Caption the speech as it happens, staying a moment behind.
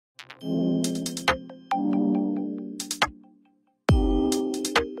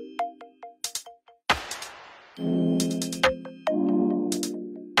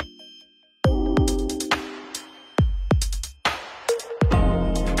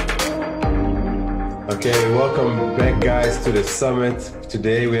Okay, welcome back, guys, to the summit.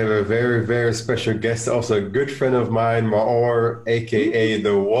 Today we have a very, very special guest, also a good friend of mine, Maor, aka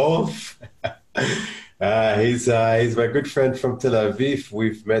the Wolf. He's my good friend from Tel Aviv.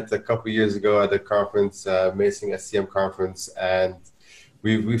 We've met a couple years ago at a conference, amazing SCM conference, and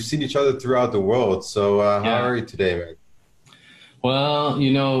we've seen each other throughout the world. So how are you today, man? Well,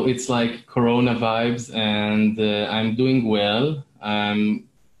 you know, it's like Corona vibes, and I'm doing well. I'm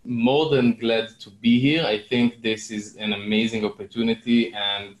more than glad to be here. I think this is an amazing opportunity,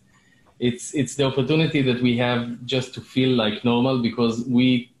 and it's the opportunity that we have just to feel like normal, because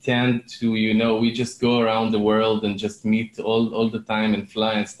we tend to, you know, we just go around the world and just meet all the time and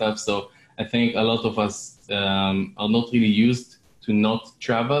fly and stuff. So I think a lot of us are not really used to not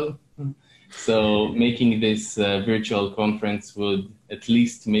travel. So making this virtual conference would at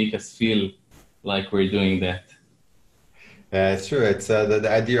least make us feel like we're doing that. It's true. It's the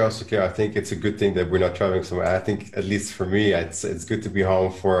idea also, okay, I think it's a good thing that we're not traveling somewhere. I think, at least for me, it's good to be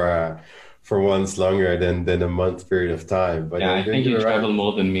home for once longer than a month period of time. But Yeah, I think you you're right. travel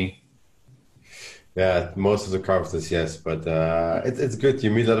more than me. Yeah, most of the conferences, yes, but it's good. You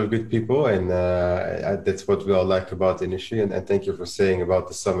meet a lot of good people, and that's what we all like about the industry. And thank you for saying about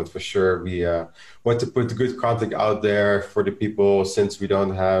the summit. For sure, we want to put good content out there for the people, since we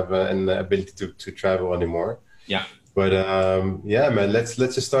don't have an ability to travel anymore. Yeah. But yeah, man, let's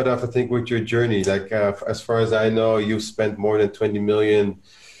just start off, I think, with your journey. Like, as far as I know, you've spent more than 20 million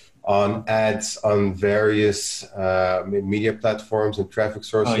on ads on various media platforms and traffic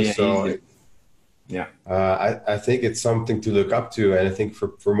sources. Oh, yeah, So easy. Yeah. I think it's something to look up to. And I think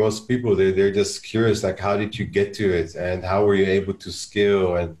for most people, they're just curious, like, how did you get to it? And how were you able to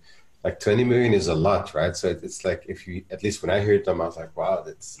scale? And like 20 million is a lot, right? So it's like, if you, at least when I heard them, I was like, wow,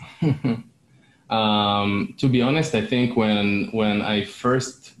 that's... To be honest, I think when I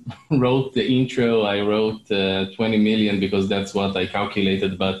first wrote the intro, I wrote 20 million because that's what I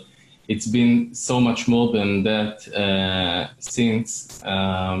calculated, but it's been so much more than that since.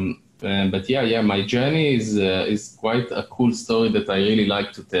 But yeah, my journey is quite a cool story that I really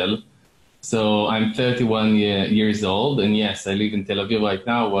like to tell. So I'm 31 years old, and yes, I live in Tel Aviv right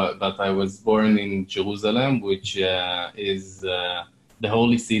now, but I was born in Jerusalem, which is the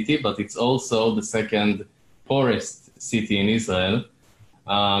holy city, but it's also the second poorest city in Israel.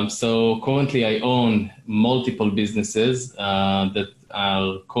 So currently I own multiple businesses that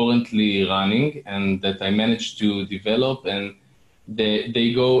are currently running and that I managed to develop, and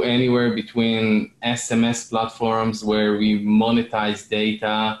they go anywhere between SMS platforms where we monetize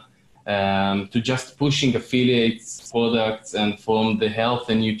data to just pushing affiliates products, and from the health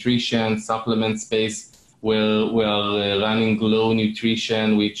and nutrition supplement space we're running Glow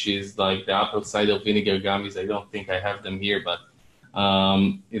Nutrition, which is like the apple cider vinegar gummies. I don't think I have them here, but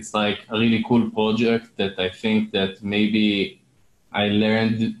it's like a really cool project that I think that maybe I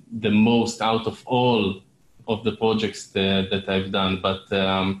learned the most out of all of the projects that I've done. But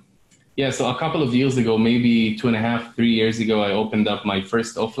yeah, so a couple of years ago, maybe 2.5, 3 years ago, I opened up my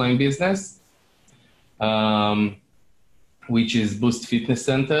first offline business, which is Boost Fitness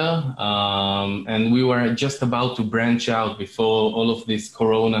Center. And we were just about to branch out before all of this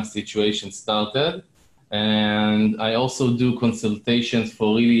Corona situation started. And I also do consultations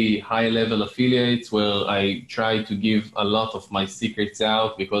for really high level affiliates, where I try to give a lot of my secrets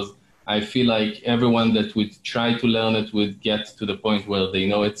out, because I feel like everyone that would try to learn it would get to the point where they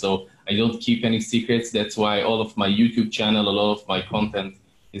know it. So I don't keep any secrets. That's why all of my YouTube channel, a lot of my content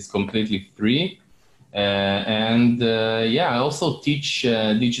is completely free. Yeah, I also teach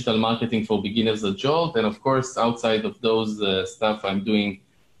digital marketing for beginners at Jolt. And of course, outside of those stuff, I'm doing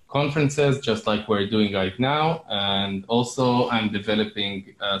conferences just like we're doing right now. And also I'm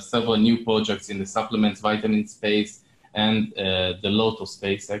developing several new projects in the supplements, vitamin space, and the Lotto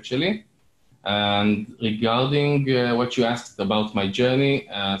space, actually. And regarding what you asked about my journey,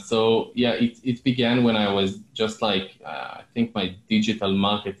 so yeah, it began when I was just like, I think my digital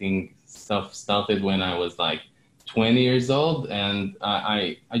marketing stuff started when I was like 20 years old. And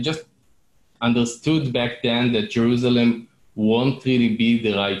I just understood back then that Jerusalem won't really be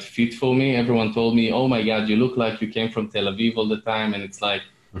the right fit for me. Everyone told me, oh my God, you look like you came from Tel Aviv all the time. And it's like,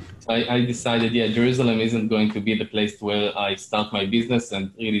 I decided, yeah, Jerusalem isn't going to be the place where I start my business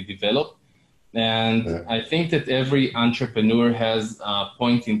and really develop. And I think that every entrepreneur has a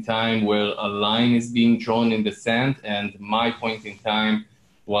point in time where a line is being drawn in the sand. And my point in time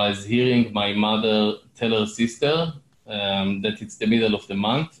was hearing my mother tell her sister that it's the middle of the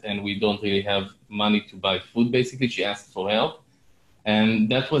month and we don't really have money to buy food. Basically, she asked for help. And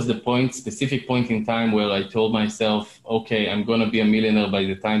that was the specific point in time where I told myself, okay, I'm going to be a millionaire by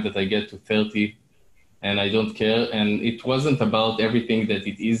the time that I get to 30. and I don't care. And it wasn't about everything that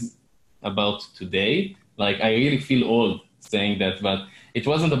it is about today. Like, I really feel old saying that, but it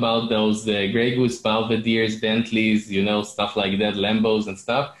wasn't about those Grey Goose, Belvederes, Bentleys, you know, stuff like that, Lambos and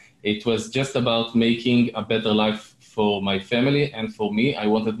stuff. It was just about making a better life for my family and for me. I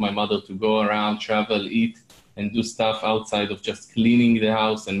wanted my mother to go around, travel, eat, and do stuff outside of just cleaning the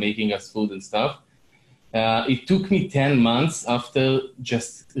house and making us food and stuff. It took me 10 months after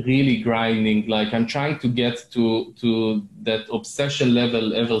just really grinding. Like, I'm trying to get to that obsession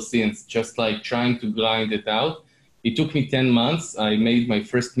level ever since, just like trying to grind it out. It took me 10 months. I made my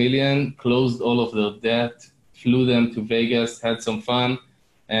first million, closed all of the debt, flew them to Vegas, had some fun.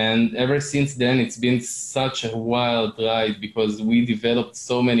 And ever since then, it's been such a wild ride because we developed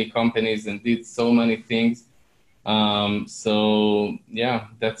so many companies and did so many things. So yeah,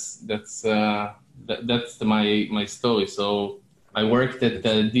 that's my story. So I worked at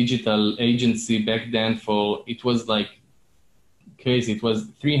a digital agency back then for, it was like crazy. It was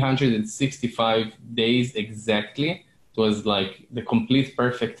 365 days exactly. It was like the complete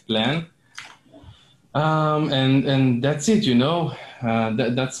perfect plan. And that's it, you know,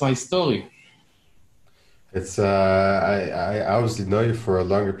 that's my story. It's I obviously know you for a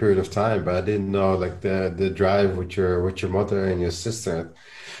longer period of time, but I didn't know like the drive with your mother and your sister. I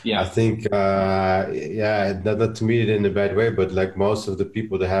Yeah. think yeah, not to mean it in a bad way, but like most of the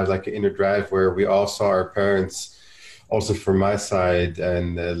people that have like an inner drive where we all saw our parents, also from my side,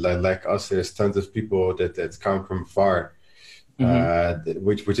 and like us, there's tons of people that come from far, Hmm.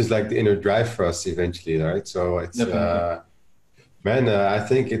 which is like the inner drive for us eventually, right? So it's Definitely. man, I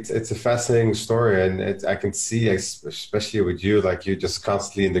think it's a fascinating story, and I can see, especially with you, like you're just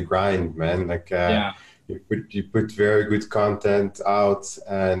constantly in the grind, man. Like Yeah. you put very good content out,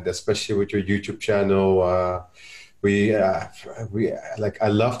 and especially with your YouTube channel, we we like I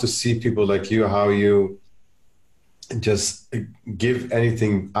love to see people like you, how you just give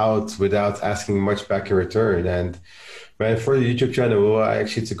anything out without asking much back in return. And man, for the YouTube channel, well,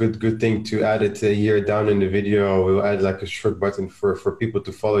 actually, it's a good thing to add it here down in the video. We'll add like a short button for people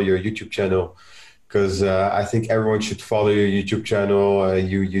to follow your YouTube channel, because I think everyone should follow your YouTube channel.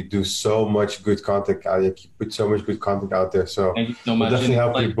 You do so much good content. Like, you put so much good content out there. So Thank you so we'll much. And definitely it's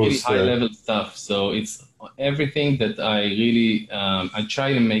help you like really boost. high level stuff. So it's everything that I really, I try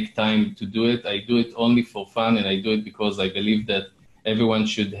to make time to do it. I do it only for fun, and I do it because I believe that everyone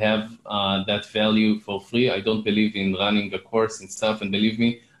should have that value for free. I don't believe in running a course and stuff. And believe me,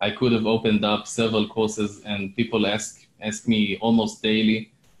 I could have opened up several courses and people ask me almost daily.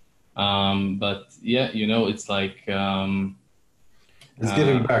 But yeah, you know, it's like, It's uh,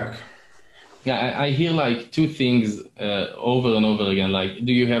 giving back. yeah, I hear like two things over and over again. Like,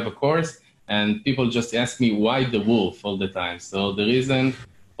 do you have a course? And people just ask me why the wolf all the time. So the reason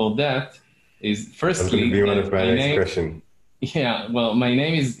for that is That's going to firstly be one that of my my next name, question. yeah, well, my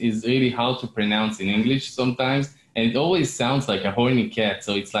name is really hard to pronounce in English sometimes. And it always sounds like a horny cat.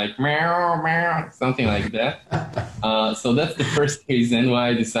 So it's like meow, meow, something like that. So that's the first reason why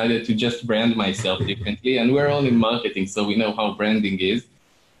I decided to just brand myself differently. And we're all in marketing, so we know how branding is.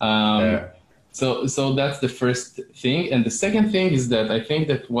 Um, Yeah, so that's the first thing. And the second thing is that I think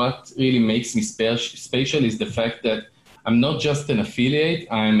that what really makes me special is the fact that I'm not just an affiliate,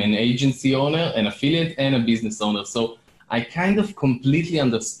 I'm an agency owner, an affiliate, and a business owner. So I kind of completely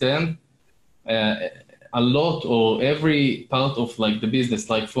understand uh, a lot or every part of like the business,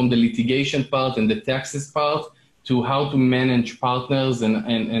 like from the litigation part and the taxes part to how to manage partners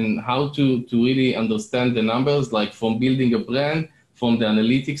and how to really understand the numbers, like from building a brand, from the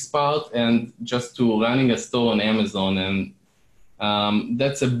analytics part, and just to running a store on Amazon. And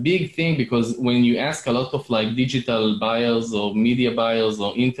that's a big thing because when you ask a lot of like digital buyers or media buyers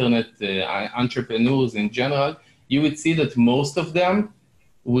or internet entrepreneurs in general, you would see that most of them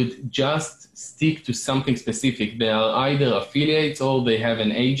would just stick to something specific. They are either affiliates or they have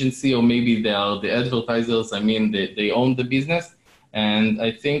an agency, or maybe they are the advertisers. I mean, they own the business. And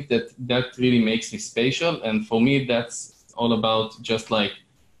I think that that really makes me special. And for me, that's all about just like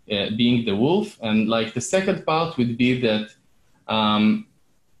being the wolf. And like the second part would be that um,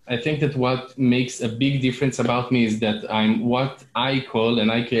 I think that what makes a big difference about me is that I'm what I call, and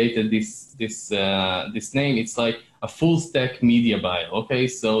I created this name. It's like a full stack media buyer. Okay,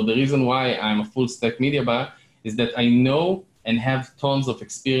 so the reason why I'm a full stack media buyer is that I know and have tons of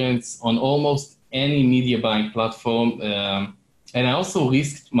experience on almost any media buying platform, and I also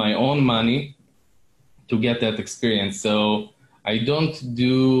risked my own money to get that experience. So I don't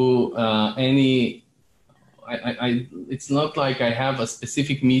do any it's not like I have a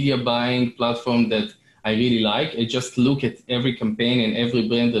specific media buying platform that I really like. I just look at every campaign and every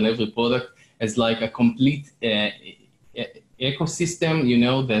brand and every product as like a complete ecosystem, you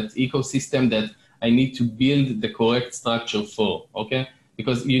know, that ecosystem that I need to build the correct structure for, okay?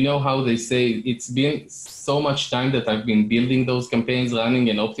 Because you know how they say it's been so much time that I've been building those campaigns, running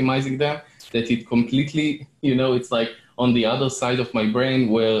and optimizing them, that it completely, you know, it's like on the other side of my brain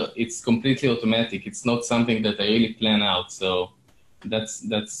where it's completely automatic. It's not something that I really plan out. So that's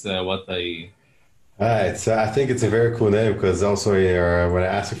what I. I think it's a very cool name because also when I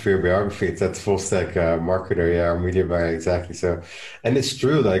asked you for your biography, it's that full stack marketer, yeah, or media buyer, exactly. So, and it's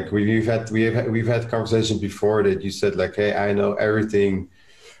true. Like we've had conversations before that you said like, hey, I know everything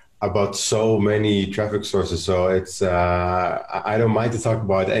about so many traffic sources. So it's I don't mind to talk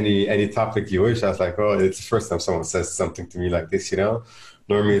about any topic you wish. I was like, oh, it's the first time someone says something to me like this, you know?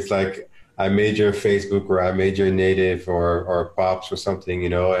 Normally it's like I major in Facebook or I major in native or pops or something, you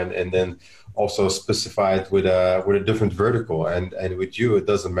know, and then also specified with a different vertical. And with you it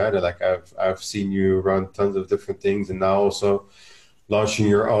doesn't matter. Like I've seen you run tons of different things and now also launching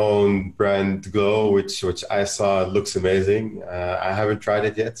your own brand Glow, which I saw looks amazing. I haven't tried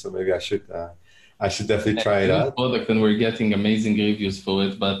it yet, so maybe I should definitely try It's a it good out. product and we're getting amazing reviews for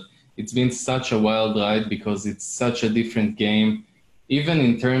it, but it's been such a wild ride because it's such a different game, even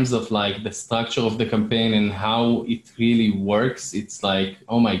in terms of like the structure of the campaign and how it really works. It's like,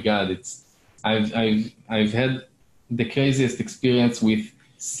 oh my God, I've had the craziest experience with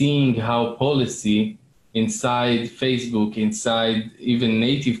seeing how policy inside Facebook, inside even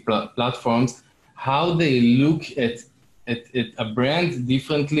native platforms, how they look at a brand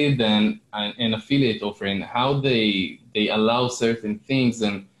differently than an affiliate offering, how they allow certain things.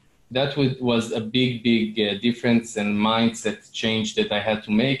 And that was a big difference and mindset change that I had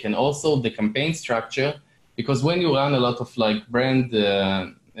to make. And also the campaign structure, because when you run a lot of like brand,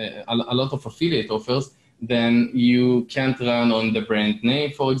 a lot of affiliate offers, then you can't run on the brand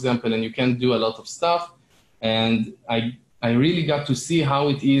name, for example, and you can't do a lot of stuff. And I really got to see how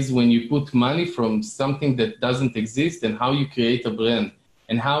it is when you put money from something that doesn't exist and how you create a brand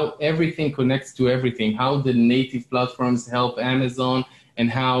and how everything connects to everything, how the native platforms help Amazon and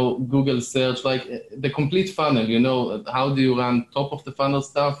how Google search, like the complete funnel, you know, how do you run top of the funnel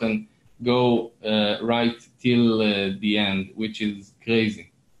stuff and go right till the end, which is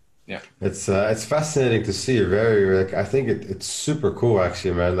crazy. Yeah. It's fascinating to see. Very like I think it's super cool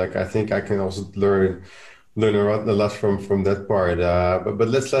actually, man. Like I think I can also learn a lot from that part. But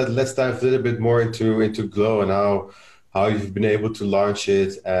let's dive a little bit more into Glow and how you've been able to launch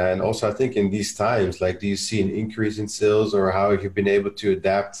it. And also, I think in these times, like, do you see an increase in sales, or how have you been able to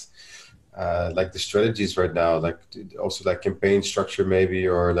adapt, like the strategies right now, like also like campaign structure maybe,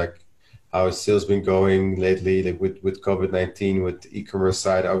 or like how has sales been going lately, like with COVID-19, with the e-commerce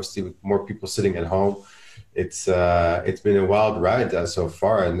side, obviously with more people sitting at home. It's been a wild ride so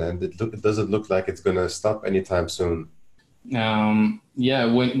far, and it doesn't look like it's gonna stop anytime soon. Yeah,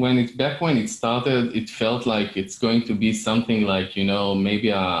 when it started, it felt like it's going to be something like, you know,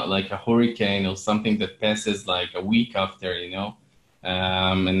 maybe like a hurricane or something that passes like a week after, you know.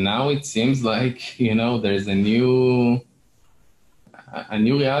 And now it seems like, you know, there's a new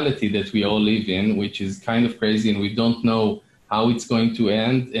reality that we all live in, which is kind of crazy, and we don't know how it's going to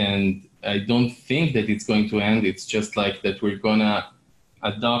end. And I don't think that it's going to end. It's just like that we're gonna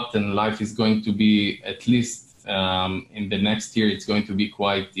adopt, and life is going to be, at least in the next year, it's going to be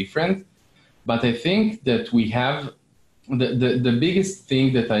quite different. But I think that we have the biggest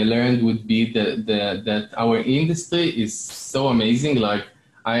thing that I learned would be that our industry is so amazing. Like,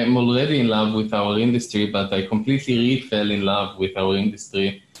 I am already in love with our industry, but I completely fell in love with our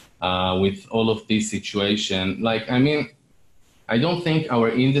industry with all of this situation. Like, I mean, I don't think our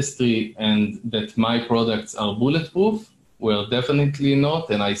industry and that my products are bulletproof. Well, definitely not.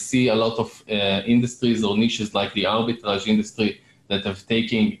 And I see a lot of industries or niches like the arbitrage industry that have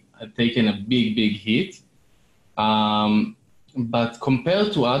taken a big hit. Um, but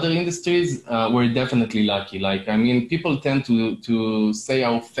compared to other industries, we're definitely lucky. Like, I mean, people tend to say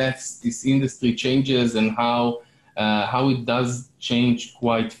how fast this industry changes and how it does change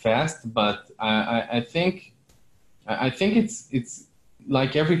quite fast. But I think it's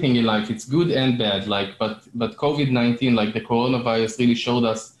like everything in life. It's good and bad. Like, but COVID-19, like the coronavirus, really showed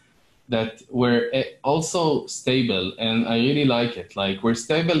us that we're also stable, and I really like it. Like, we're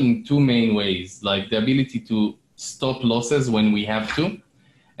stable in two main ways, like the ability to stop losses when we have to,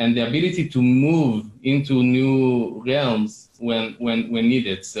 and the ability to move into new realms when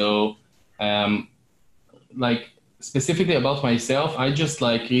needed. So, like, specifically about myself, I just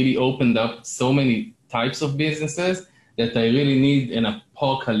like really opened up so many types of businesses that I really need an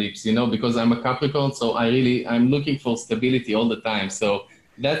apocalypse, you know, because I'm a Capricorn, so I'm looking for stability all the time. So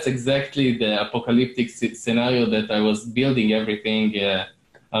that's exactly the apocalyptic scenario that I was building everything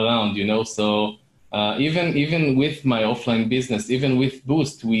around, you know. So even with my offline business, even with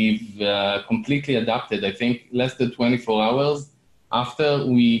Boost, we've completely adapted. I think less than 24 hours after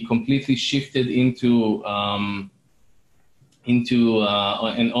we completely shifted into an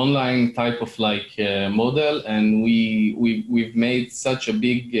online type of like model, and we've made such a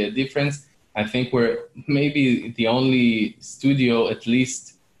big difference. I think we're maybe the only studio, at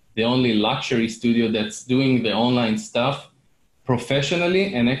least the only luxury studio that's doing the online stuff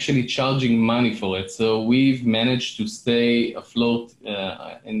professionally and actually charging money for it. So we've managed to stay afloat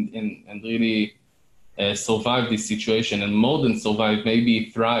and really survive this situation, and more than survive, maybe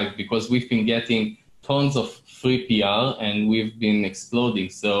thrive, because we've been getting tons of free PR and we've been exploding.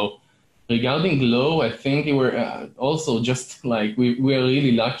 So regarding Glow, I think we're also just like, we're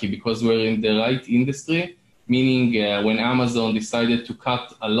really lucky because we're in the right industry, meaning when Amazon decided to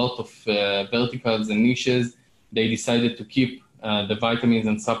cut a lot of verticals and niches, they decided to keep the vitamins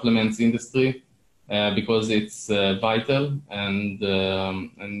and supplements industry because it's vital. And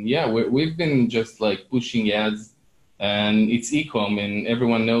yeah, we've been just like pushing ads, and it's Ecom, and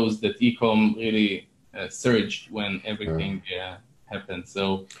everyone knows that Ecom really surged when everything happened.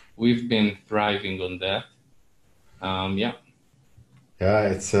 So we've been thriving on that. Yeah. Yeah,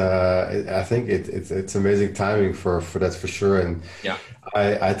 it's I think it's amazing timing for that for sure. And Yeah.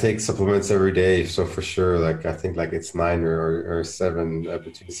 I take supplements every day, so for sure, like I think like it's nine or seven,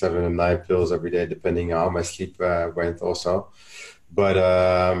 between 7 and 9 pills every day, depending on how my sleep went also. But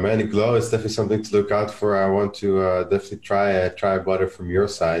man, Glow is definitely something to look out for. I want to definitely try butter from your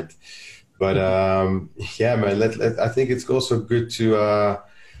side. But yeah, man, I think it's also good to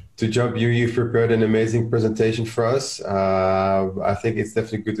jump. You've prepared an amazing presentation for us. I think it's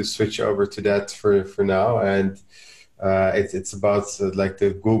definitely good to switch over to that for now. And it's about like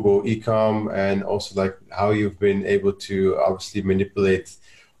the Google Ecom, and also like how you've been able to obviously manipulate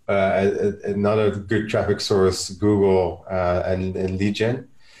another good traffic source, Google and Leadgen.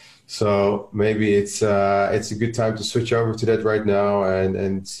 So maybe it's a good time to switch over to that right now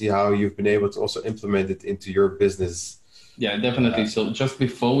and see how you've been able to also implement it into your business. Yeah, definitely. So just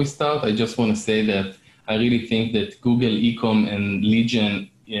before we start, I just want to say that I really think that Google Ecom and Leadgen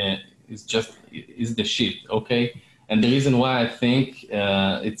is the shit. Okay. And the reason why I think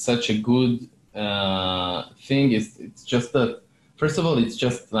it's such a good thing is it's just that, first of all, it's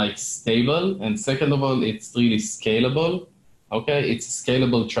just like stable. And second of all, it's really scalable. Okay. It's a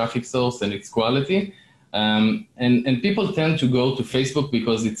scalable traffic source and it's quality. And people tend to go to Facebook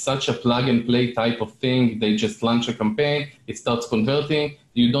because it's such a plug and play type of thing. They just launch a campaign, it starts converting.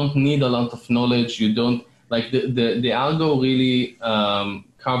 You don't need a lot of knowledge. You don't like the algo really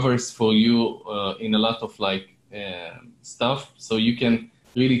covers for you in a lot of like stuff. So you can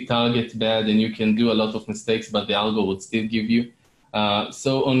really target bad and you can do a lot of mistakes, but the algo would still give you.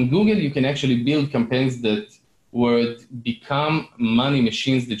 So on Google, you can actually build campaigns that would become money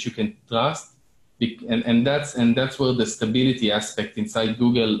machines that you can trust. And that's where the stability aspect inside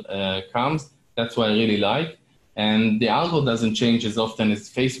Google comes. That's what I really like. And the algo doesn't change as often as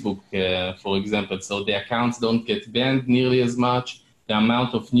Facebook, for example. So the accounts don't get banned nearly as much. The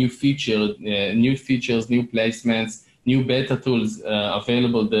amount of new features, new placements, new beta tools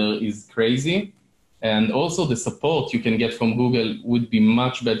available there is crazy. And also the support you can get from Google would be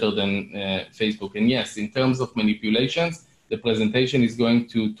much better than Facebook. And yes, in terms of manipulations, the presentation is going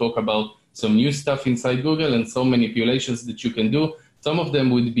to talk about some new stuff inside Google and some manipulations that you can do. Some of them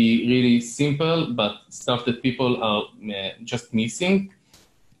would be really simple, but stuff that people are just missing.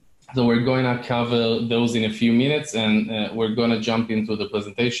 So we're going to cover those in a few minutes, and we're going to jump into the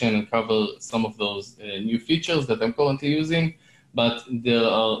presentation and cover some of those new features that I'm currently using. But there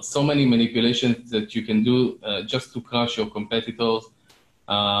are so many manipulations that you can do just to crush your competitors.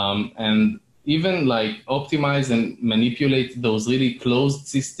 And even like optimize and manipulate those really closed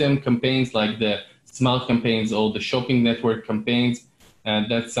system campaigns like the smart campaigns or the shopping network campaigns. And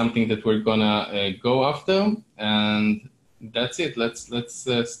that's something that we're gonna go after. And that's it. Let's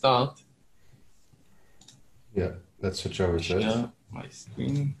start. Yeah, let's switch over to it. Share my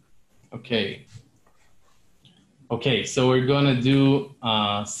screen. Okay. Okay, so we're gonna do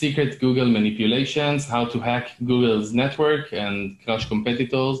secret Google manipulations, how to hack Google's network and crush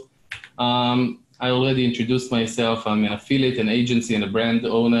competitors. I already introduced myself. I'm an affiliate, an agency, and a brand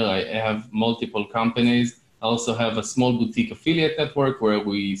owner. I have multiple companies. I also have a small boutique affiliate network where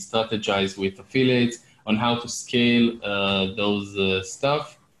we strategize with affiliates on how to scale those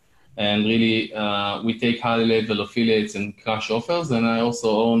stuff. And really, we take high-level affiliates and crush offers. And I also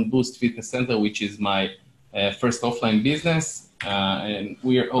own Boost Fitness Center, which is my first offline business. and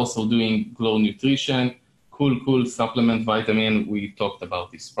we are also doing Glow Nutrition, cool supplement vitamin. We talked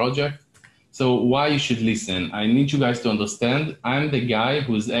about this project. So why you should listen? I need you guys to understand, I'm the guy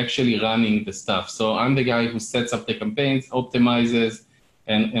who's actually running the stuff. So I'm the guy who sets up the campaigns, optimizes,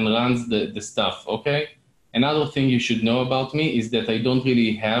 and runs the stuff, okay? Another thing you should know about me is that I don't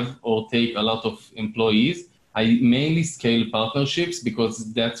really have or take a lot of employees. I mainly scale partnerships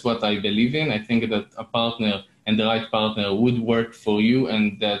because that's what I believe in. I think that a partner and the right partner would work for you,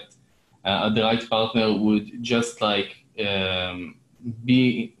 and that the right partner would just like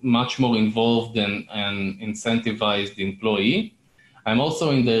be much more involved and incentivize the employee. I'm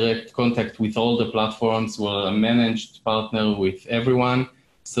also in direct contact with all the platforms. We're a managed partner with everyone.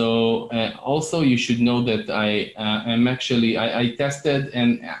 So also you should know that I tested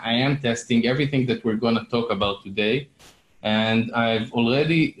and I am testing everything that we're going to talk about today. And I've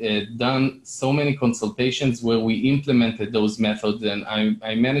already done so many consultations where we implemented those methods, and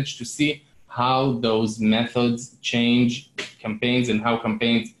I managed to see how those methods change campaigns and how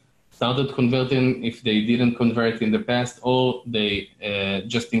campaigns started converting if they didn't convert in the past, or they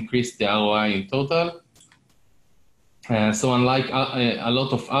just increased the ROI in total. So unlike a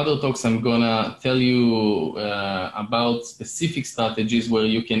lot of other talks, I'm gonna tell you about specific strategies where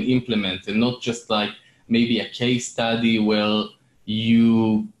you can implement, and not just like maybe a case study where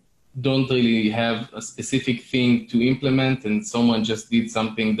you don't really have a specific thing to implement and someone just did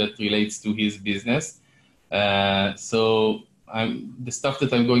something that relates to his business. So the stuff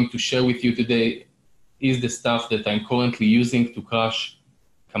that I'm going to share with you today is the stuff that I'm currently using to crush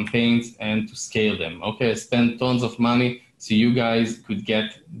campaigns and to scale them. Okay, I spent tons of money so you guys could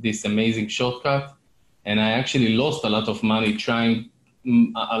get this amazing shortcut. And I actually lost a lot of money trying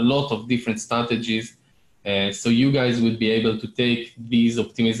a lot of different strategies. So you guys would be able to take these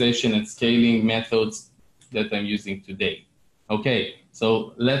optimization and scaling methods that I'm using today. Okay,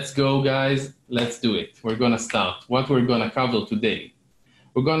 so let's go, guys. Let's do it. We're going to start. What we're going to cover today.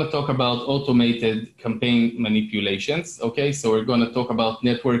 We're going to talk about automated campaign manipulations. Okay, so we're going to talk about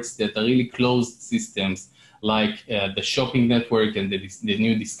networks that are really closed systems, like the shopping network and the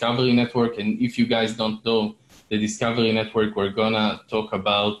new discovery network. And if you guys don't know the discovery network, we're going to talk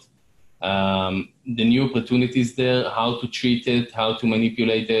about the new opportunities there, how to treat it, how to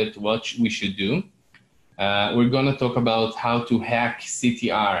manipulate it, what we should do. We're going to talk about how to hack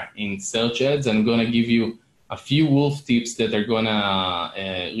CTR in search ads. I'm going to give you a few wolf tips that are going to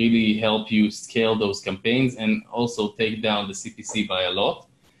really help you scale those campaigns and also take down the CPC by a lot.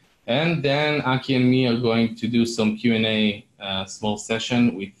 And then Aki and me are going to do some Q&A small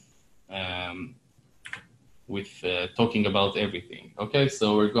session with talking about everything. Okay,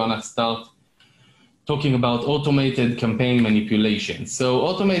 so we're going to start talking about automated campaign manipulation. So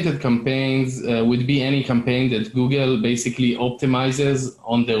automated campaigns would be any campaign that Google basically optimizes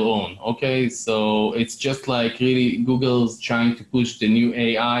on their own. Okay, so it's just like really Google's trying to push the new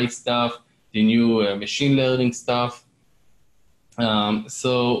AI stuff, the new machine learning stuff.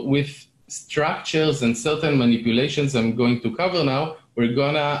 So with structures and certain manipulations I'm going to cover now, we're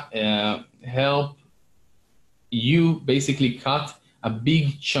gonna help you basically cut a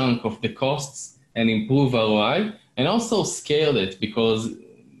big chunk of the costs and improve ROI, and also scale it, because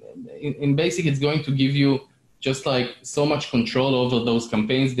in basic it's going to give you just like so much control over those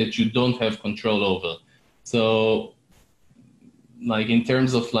campaigns that you don't have control over. So like in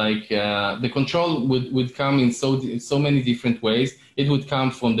terms of like the control would come in so many different ways. It would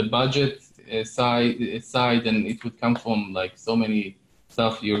come from the budget side, and it would come from like so many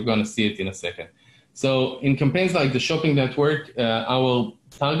stuff. You're going to see it in a second. So in campaigns like the shopping network, our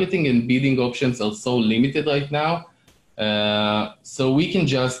targeting and bidding options are so limited right now. So we can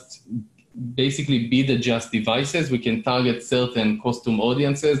just basically bid adjust devices. We can target certain custom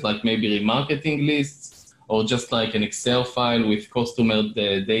audiences, like maybe remarketing lists, or just like an Excel file with customer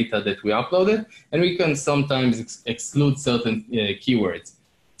data that we uploaded. And we can sometimes exclude certain keywords.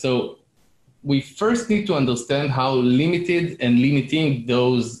 So we first need to understand how limited and limiting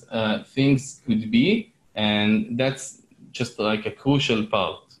those things could be. And that's just like a crucial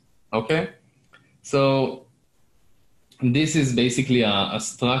part, okay? So this is basically a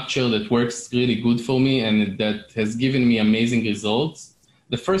structure that works really good for me and that has given me amazing results.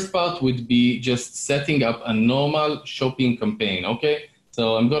 The first part would be just setting up a normal shopping campaign, okay?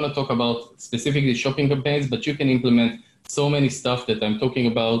 So I'm gonna talk about specifically shopping campaigns, but you can implement so many stuff that I'm talking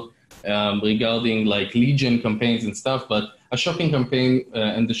about regarding like Leadgen campaigns and stuff, but a shopping campaign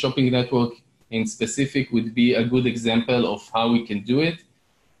and the shopping network in specific would be a good example of how we can do it,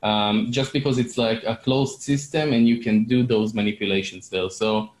 just because it's like a closed system and you can do those manipulations there.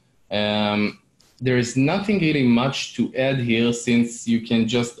 So there is nothing really much to add here, since you can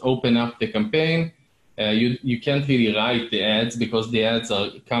just open up the campaign. You can't really write the ads because the ads are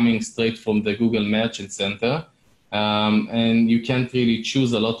coming straight from the Google Merchant Center. And you can't really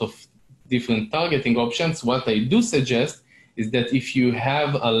choose a lot of different targeting options. What I do suggest is that if you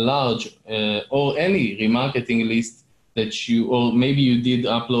have a large or any remarketing list that you, or maybe you did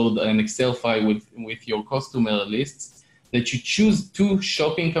upload an Excel file with your customer lists, that you choose 2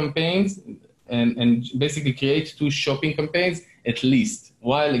 shopping campaigns and basically create 2 shopping campaigns at least,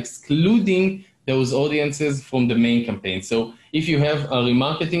 while excluding those audiences from the main campaign. So if you have a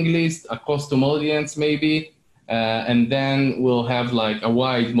remarketing list, a custom audience maybe, and then we'll have like a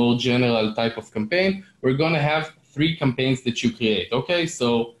wide, more general type of campaign, we're gonna have 3 campaigns that you create, okay?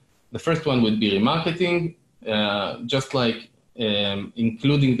 So the first one would be remarketing, just like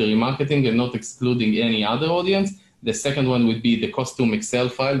including the remarketing and not excluding any other audience. The second one would be the custom Excel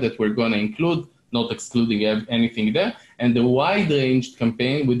file that we're gonna include, not excluding anything there. And the wide ranged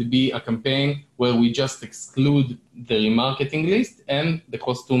campaign would be a campaign where we just exclude the remarketing list and the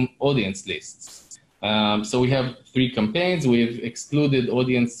custom audience lists. So we have 3 campaigns. We've excluded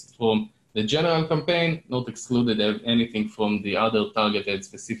audience from the general campaign, not excluded anything from the other targeted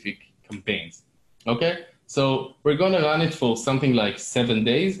specific campaigns. Okay, so we're gonna run it for something like 7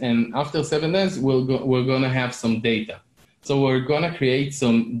 days, and after 7 days, we're gonna have some data. So we're gonna create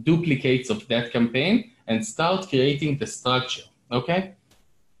some duplicates of that campaign and start creating the structure, okay?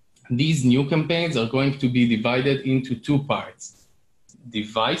 These new campaigns are going to be divided into 2 parts: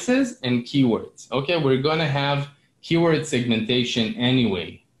 devices and keywords, okay? We're gonna have keyword segmentation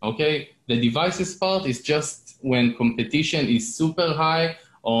anyway, okay? The devices part is just when competition is super high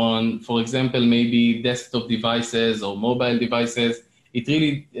on, for example, maybe desktop devices or mobile devices. It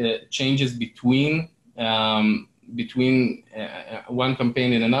really changes between one campaign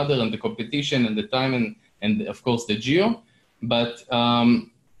and another, and the competition and the time and of course the geo. But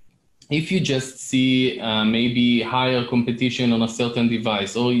if you just see maybe higher competition on a certain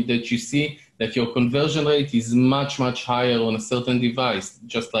device, or that you see that your conversion rate is much, much higher on a certain device,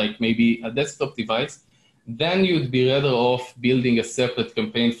 just like maybe a desktop device, then you'd be better off building a separate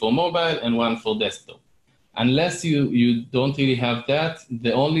campaign for mobile and one for desktop. Unless you don't really have that,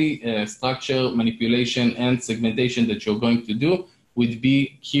 the only structure, manipulation, and segmentation that you're going to do would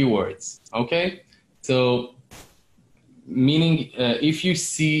be keywords, okay? So, meaning if you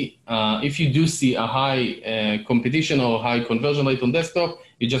do see a high competition or high conversion rate on desktop,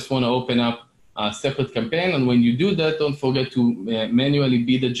 you just want to open up a separate campaign. And when you do that, don't forget to manually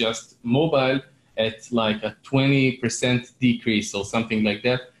bid adjust mobile at like a 20% decrease or something like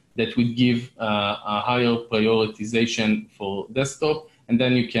that. That would give a higher prioritization for desktop, and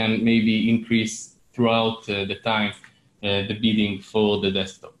then you can maybe increase throughout the time the bidding for the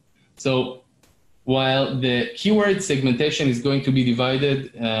desktop. So while the keyword segmentation is going to be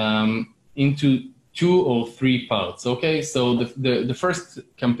divided into 2 or 3 parts, okay? So the first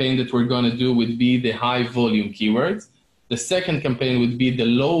campaign that we're going to do would be the high volume keywords. The second campaign would be the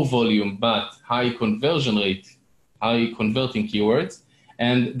low volume but high conversion rate, high converting keywords.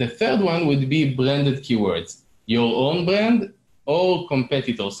 And the third one would be branded keywords, your own brand or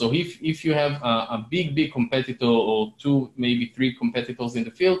competitors. So if you have a big competitor or 2, maybe 3 competitors in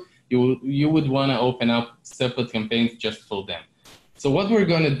the field, you would want to open up separate campaigns just for them. So what we're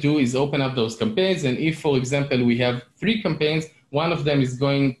going to do is open up those campaigns. And if, for example, we have 3 campaigns, one of them is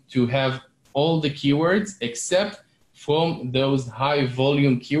going to have all the keywords except from those high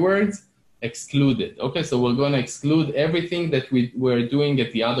volume keywords excluded. Okay, so we're going to exclude everything that we were doing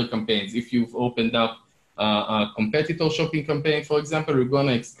at the other campaigns. If you've opened up a competitor shopping campaign, for example, we're going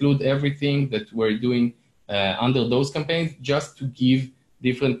to exclude everything that we're doing under those campaigns just to give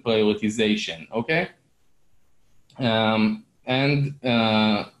different prioritization, okay?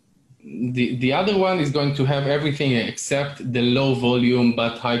 The other one is going to have everything except the low volume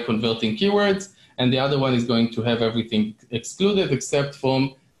but high converting keywords, and the other one is going to have everything excluded except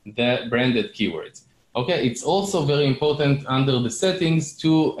from the branded keywords. Okay, it's also very important under the settings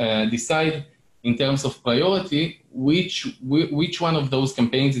to decide in terms of priority which one of those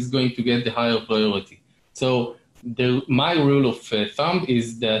campaigns is going to get the higher priority. So my rule of thumb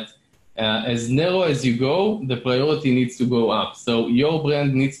is that as narrow as you go, the priority needs to go up. So your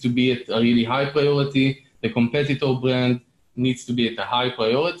brand needs to be at a really high priority, the competitor brand needs to be at a high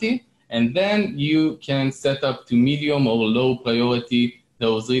priority, and then you can set up to medium or low priority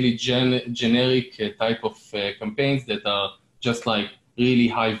those really generic type of campaigns that are just like really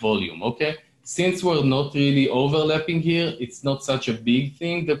high volume, okay? Since we're not really overlapping here, it's not such a big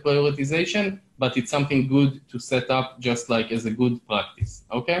thing, the prioritization, but it's something good to set up just like as a good practice,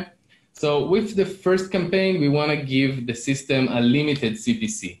 okay? So with the first campaign, we want to give the system a limited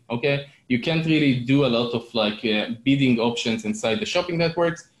CPC, okay? You can't really do a lot of like bidding options inside the shopping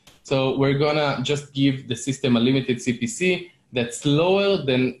networks. So we're gonna just give the system a limited CPC that's lower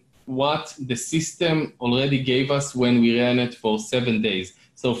than what the system already gave us when we ran it for 7 days.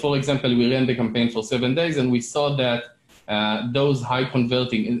 So for example, we ran the campaign for 7 days and we saw that those high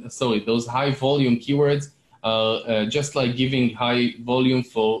volume keywords are just like giving high volume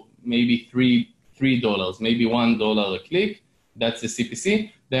for maybe $3, maybe $1 a click. That's the CPC.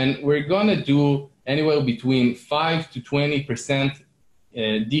 Then we're gonna do anywhere between 5 to 20%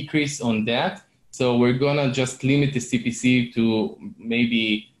 decrease on that. So we're gonna just limit the CPC to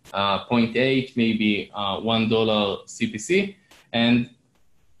maybe 0.8, maybe $1 CPC. And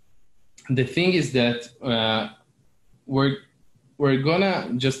the thing is that we're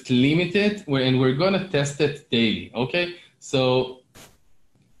gonna just limit it and we're gonna test it daily, okay? So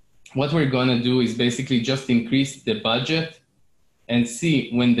what we're gonna do is basically just increase the budget and see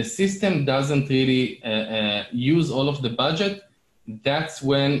when the system doesn't really use all of the budget, that's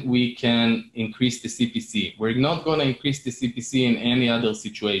when we can increase the CPC. We're not gonna increase the CPC in any other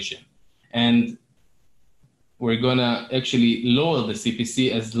situation. And we're gonna actually lower the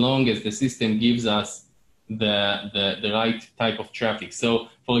CPC as long as the system gives us the right type of traffic. So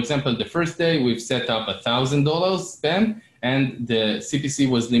for example, the first day we've set up $1,000 spend and the CPC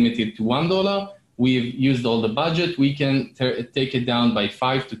was limited to $1. We've used all the budget. We can take it down by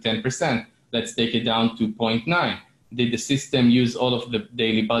 5 to 10%. Let's take it down to 0.9. Did the system use all of the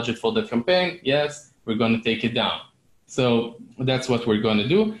daily budget for the campaign? Yes, we're going to take it down. So that's what we're going to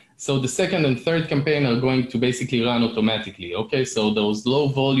do. So the second and third campaign are going to basically run automatically. Okay, so those low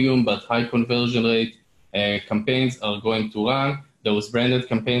volume but high conversion rate campaigns are going to run. Those branded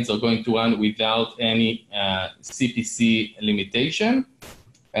campaigns are going to run without any CPC limitation.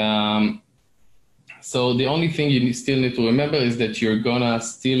 So the only thing you still need to remember is that you're gonna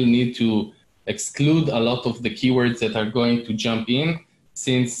still need to exclude a lot of the keywords that are going to jump in,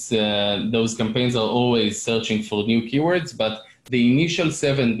 since those campaigns are always searching for new keywords. But the initial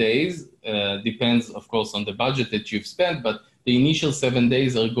 7 days depends, of course, on the budget that you've spent, but the initial 7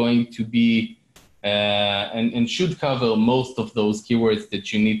 days are going to be and should cover most of those keywords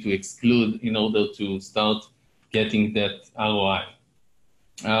that you need to exclude in order to start getting that ROI.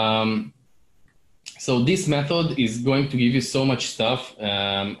 So this method is going to give you so much stuff,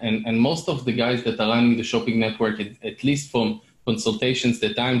 and most of the guys that are running the shopping network, at least from consultations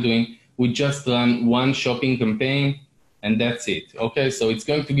that I'm doing, we just run one shopping campaign and that's it. Okay, so it's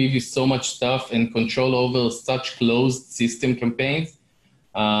going to give you so much stuff and control over such closed system campaigns.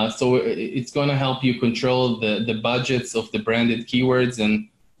 So it's going to help you control the budgets of the branded keywords and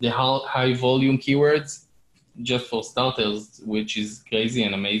the high volume keywords, just for starters, which is crazy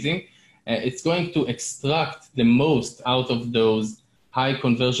and amazing. It's going to extract the most out of those high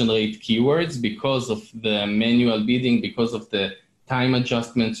conversion rate keywords because of the manual bidding, because of the time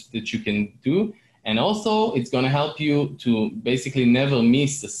adjustments that you can do. And also it's going to help you to basically never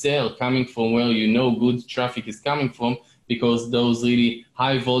miss a sale coming from where you know good traffic is coming from, because those really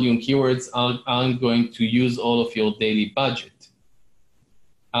high volume keywords aren't going to use all of your daily budget.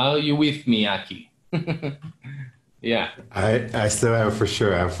 Are you with me, Aki? Yeah. I still am, for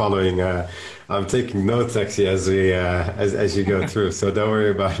sure. I'm following. I'm taking notes actually as we as you go through. So don't worry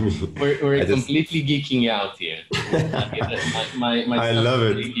about me. We're completely geeking out here. my I love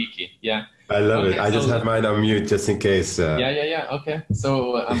it. really geeky. Yeah. I love Okay, it. I just have mine on mute just in case. Yeah. Okay.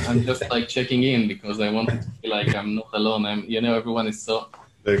 So I'm just like checking in because I wanted to feel like I'm not alone. Everyone is so.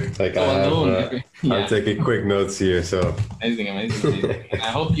 Look, like so I yeah. I'm taking quick notes here. So amazing. And I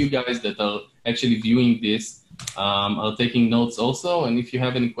hope you guys that are actually viewing this are taking notes also. And if you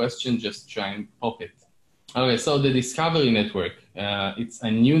have any questions, just try and pop it. Okay. So the Discovery Network. It's a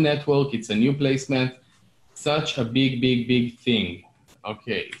new network. It's a new placement. Such a big thing.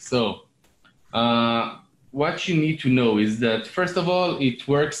 Okay. So. What you need to know is that, first of all, it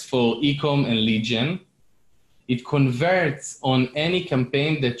works for Ecom and Leadgen. It converts on any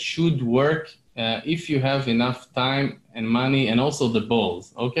campaign that should work if you have enough time and money and also the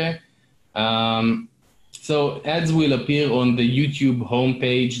balls, okay? So ads will appear on the YouTube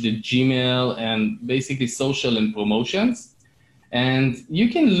homepage, the Gmail, and basically social and promotions. And you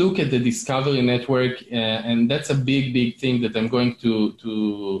can look at the Discovery Network, and that's a big thing that I'm going to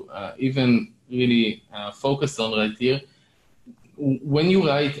even really focus on right here. When you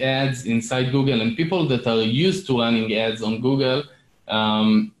write ads inside Google, and people that are used to running ads on Google,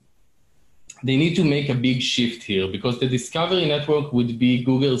 they need to make a big shift here, because the Discovery Network would be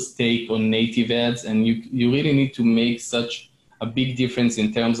Google's take on native ads, and you really need to make such a big difference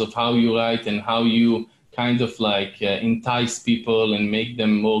in terms of how you write and how you kind of like entice people and make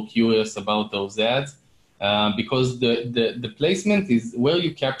them more curious about those ads. Because the placement is where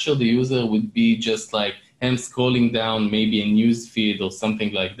you capture the user would be just like him scrolling down maybe a news feed or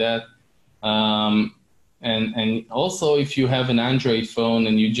something like that. And also if you have an Android phone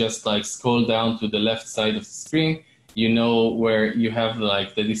and you just like scroll down to the left side of the screen, you know where you have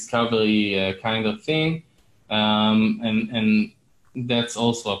like the discovery kind of thing. And that's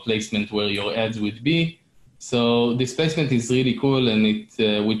also a placement where your ads would be. So this placement is really cool, and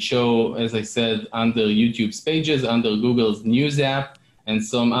it would show, as I said, under YouTube's pages, under Google's News app, and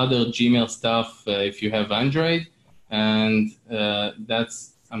some other Gmail stuff if you have Android. And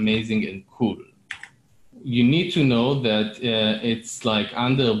that's amazing and cool. You need to know that it's like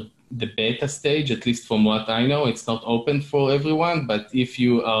under the beta stage, at least from what I know. It's not open for everyone, but if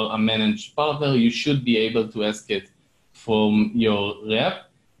you are a managed partner, you should be able to ask it from your rep.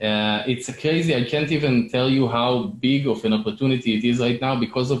 It's crazy. I can't even tell you how big of an opportunity it is right now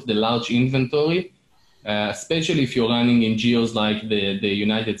because of the large inventory, especially if you're running in geos like the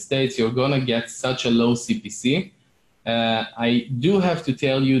United States. You're going to get such a low CPC. I do have to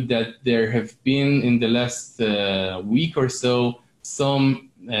tell you that there have been in the last week or so some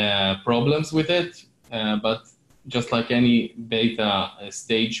problems with it, but just like any beta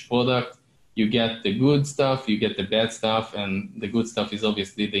stage product, you get the good stuff, you get the bad stuff, and the good stuff is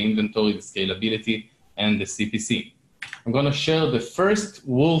obviously the inventory, the scalability, and the CPC. I'm going to share the first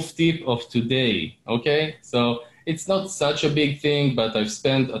wolf tip of today, okay? So it's not such a big thing, but I've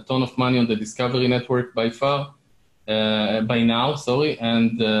spent a ton of money on the Discovery Network by now, sorry,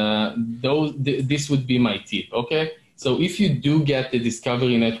 and this would be my tip, okay? So if you do get the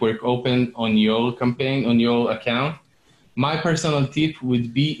Discovery Network open on your campaign, on your account, my personal tip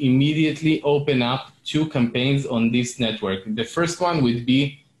would be immediately open up 2 campaigns on this network. The first one would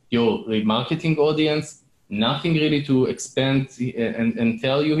be your remarketing audience. Nothing really to expand and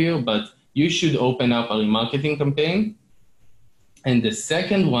tell you here, but you should open up a remarketing campaign. And the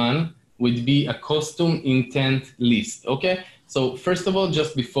second one would be a custom intent list, okay? So first of all,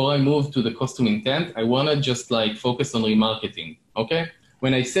 just before I move to the custom intent, I wanna just like focus on remarketing, okay?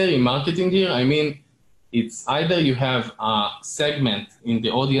 When I say remarketing here, I mean, it's either you have a segment in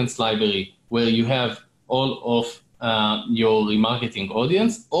the audience library where you have all of your remarketing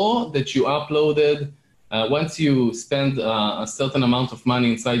audience, or that you uploaded, once you spend a certain amount of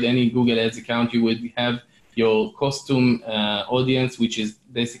money inside any Google Ads account, you would have your custom audience, which is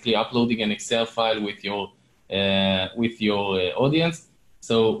basically uploading an Excel file with your audience.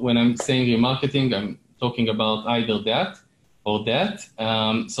 So when I'm saying remarketing, I'm talking about either that or that.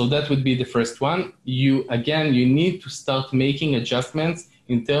 So that would be the first one. You need to start making adjustments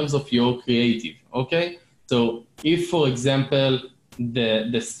in terms of your creative, okay? So if, for example,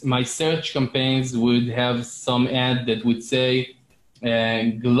 my search campaigns would have some ad that would say,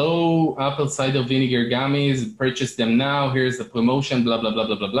 glow apple cider vinegar gummies, purchase them now, here's a promotion, blah, blah, blah,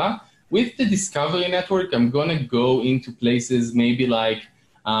 blah, blah, blah. With the Discovery Network, I'm gonna go into places maybe like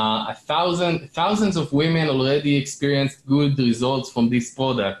thousands of women already experienced good results from this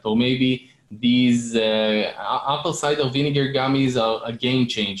product, or maybe these apple cider vinegar gummies are a game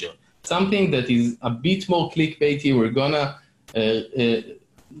changer. Something that is a bit more clickbaity. We're gonna,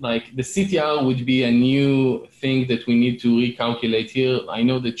 like the CTR would be a new thing that we need to recalculate here. I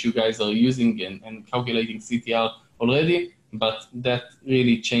know that you guys are using and calculating CTR already, but that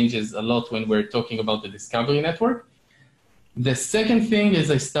really changes a lot when we're talking about the Discovery Network. The second thing, as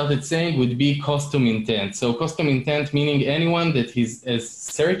I started saying, would be custom intent. So custom intent meaning anyone that has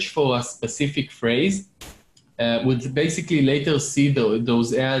searched for a specific phrase would basically later see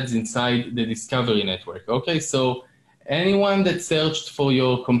those ads inside the Discovery Network. Okay, so anyone that searched for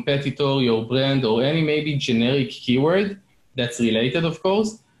your competitor, your brand, or any maybe generic keyword that's related, of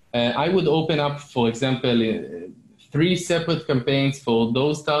course, I would open up, for example, 3 separate campaigns for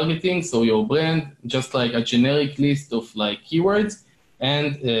those targeting. So your brand, just like a generic list of like keywords,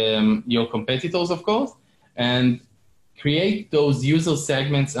 and your competitors, of course, and create those user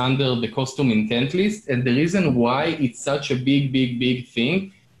segments under the custom intent list. And the reason why it's such a big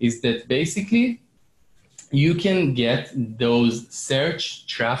thing is that basically you can get those search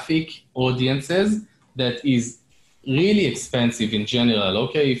traffic audiences that is really expensive in general.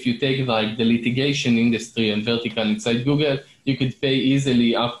 Okay, if you take like the litigation industry and vertical inside Google, you could pay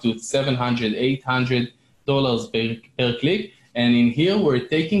easily up to $700, $800 per click. And in here, we're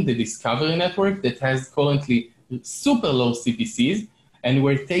taking the Discovery Network that has currently super low CPCs, and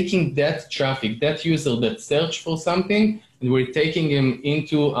we're taking that traffic, that user that searched for something, and we're taking him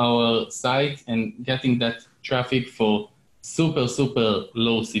into our site and getting that traffic for super, super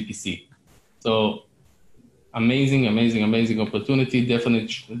low CPC. So amazing, amazing, amazing opportunity.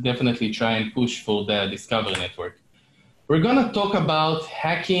 Definitely try and push for the Discovery Network. We're gonna talk about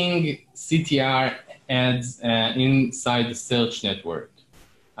hacking CTR ads inside the search network.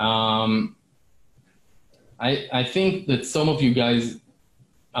 I think that some of you guys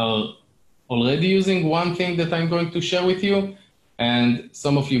are already using one thing that I'm going to share with you, and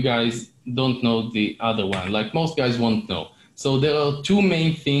some of you guys don't know the other one, like most guys won't know. So there are two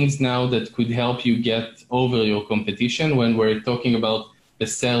main things now that could help you get over your competition when we're talking about the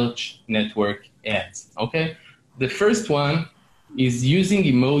search network ads, okay? The first one is using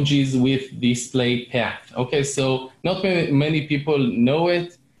emojis with display path. Okay, so not many people know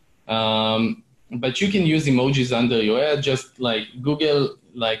it, but you can use emojis under your ad. Just like Google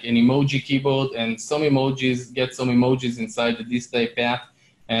like an emoji keyboard, and some emojis get some emojis inside the display path.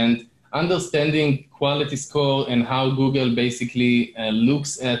 And understanding quality score and how Google basically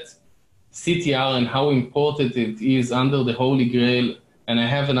looks at CTR and how important it is under the Holy Grail. And I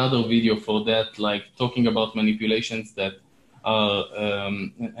have another video for that, like talking about manipulations that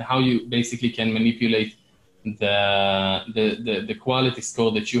how you basically can manipulate the quality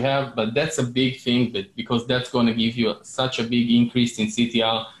score that you have. But that's a big thing, because that's going to give you such a big increase in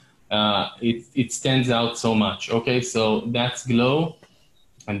CTR. It stands out so much. Okay, so that's Glow,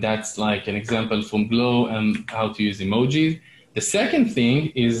 and that's like an example from Glow and how to use emojis. The second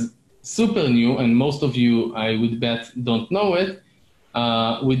thing is super new, and most of you, I would bet, don't know it,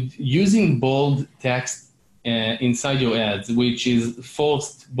 with using bold text inside your ads, which is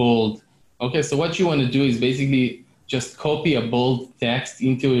forced bold. Okay, so what you want to do is basically just copy a bold text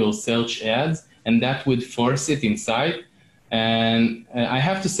into your search ads, and that would force it inside. And I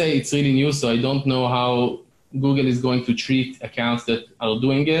have to say it's really new, so I don't know how Google is going to treat accounts that are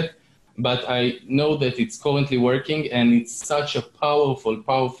doing it, but I know that it's currently working, and it's such a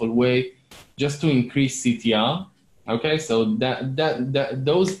powerful way just to increase CTR. Okay, so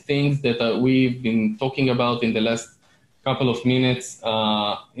those things that we've been talking about in the last couple of minutes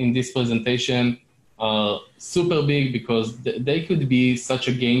in this presentation are super big, because they could be such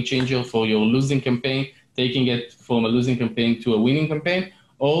a game changer for your losing campaign, taking it from a losing campaign to a winning campaign,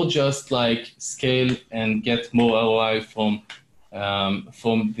 or just like scale and get more ROI from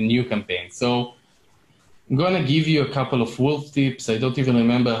the new campaign. So I'm gonna give you a couple of wolf tips. I don't even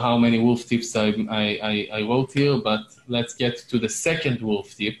remember how many wolf tips I wrote here, but let's get to the second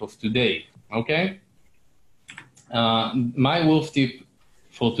wolf tip of today, okay? My wolf tip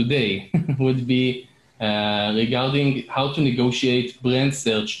for today would be regarding how to negotiate brand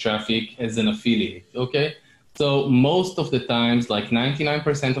search traffic as an affiliate, okay? So most of the times, like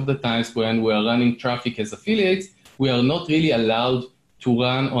 99% of the times when we are running traffic as affiliates, we are not really allowed to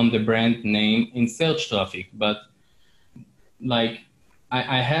run on the brand name in search traffic. But like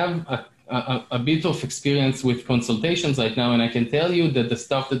I have a bit of experience with consultations right now, and I can tell you that the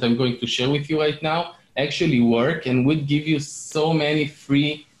stuff that I'm going to share with you right now actually work and would give you so many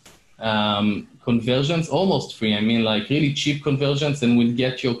free conversions, almost free. I mean, like really cheap conversions, and will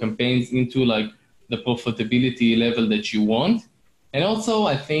get your campaigns into like the profitability level that you want. And also,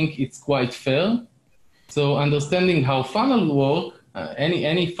 I think it's quite fair. So understanding how funnel work,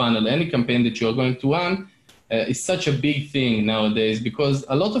 any funnel, any campaign that you're going to run is such a big thing nowadays, because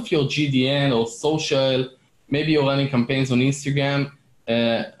a lot of your GDN or social, maybe you're running campaigns on Instagram,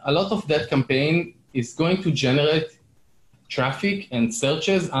 a lot of that campaign is going to generate traffic and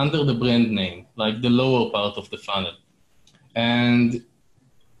searches under the brand name, like the lower part of the funnel. And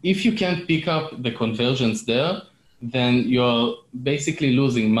if you can't pick up the conversions there, then you're basically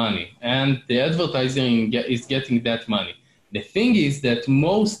losing money, and the advertiser is getting that money. The thing is that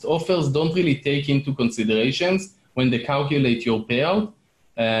most offers don't really take into considerations when they calculate your payout.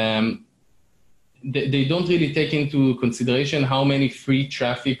 They don't really take into consideration how many free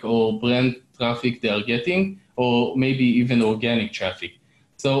traffic or brand traffic they are getting, or maybe even organic traffic.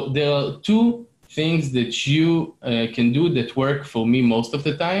 So there are two things that you can do that work for me most of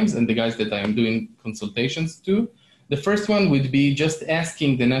the times, and the guys that I'm doing consultations to. The first one would be just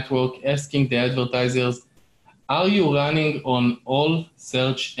asking the network, asking the advertisers, are you running on all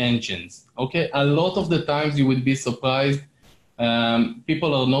search engines? Okay, a lot of the times you would be surprised.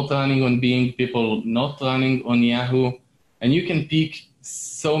 People are not running on Bing, people not running on Yahoo, and you can pick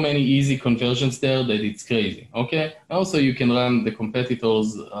so many easy conversions there that it's crazy, okay? Also, you can run the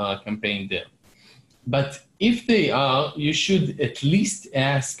competitors' campaign there. But if they are, you should at least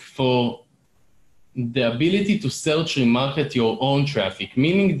ask for the ability to search remarket your own traffic,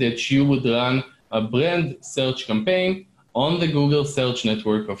 meaning that you would run a brand search campaign on the Google search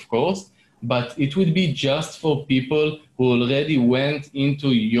network, of course, but it would be just for people who already went into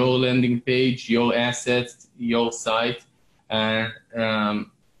your landing page, your assets, your site. And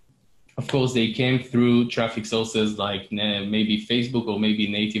of course, they came through traffic sources like maybe Facebook or maybe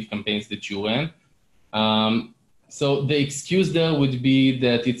native campaigns that you ran. So the excuse there would be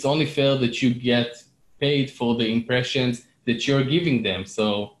that it's only fair that you get paid for the impressions that you're giving them.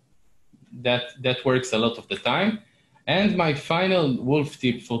 So that works a lot of the time. And my final wolf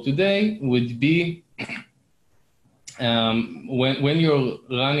tip for today would be when you're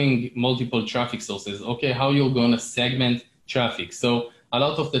running multiple traffic sources, okay, how you're going to segment traffic. So a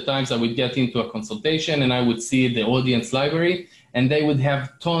lot of the times I would get into a consultation and I would see the audience library, and they would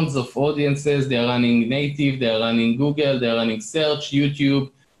have tons of audiences. They're running native, they're running Google, they're running search,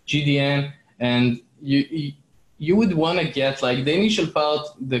 YouTube, GDN, and you would want to get, like, the initial part,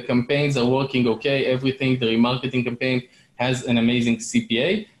 the campaigns are working okay, everything, the remarketing campaign has an amazing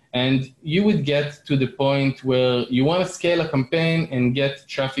CPA, and you would get to the point where you want to scale a campaign and get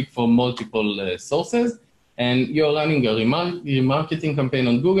traffic from multiple sources, and you're running a remarketing campaign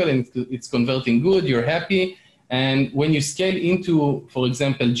on Google and it's converting good, you're happy. And when you scale into, for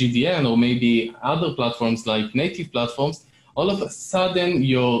example, GDN or maybe other platforms like native platforms, all of a sudden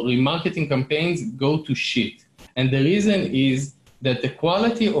your remarketing campaigns go to shit. And the reason is that the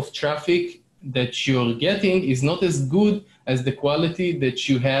quality of traffic that you're getting is not as good as the quality that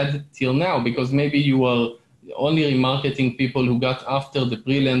you had till now, because maybe you are only remarketing people who got after the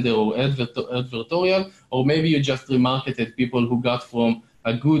pre-lender or advertorial, or maybe you just remarketed people who got from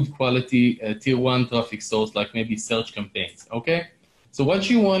a good quality tier 1 traffic source, like maybe search campaigns, okay? So what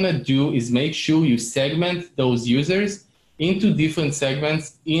you want to do is make sure you segment those users into different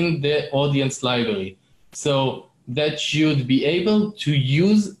segments in the audience library, so that you'd be able to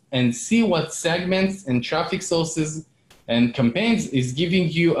use and see what segments and traffic sources and campaigns is giving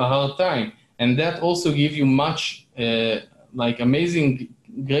you a hard time. And that also gives you much like amazing,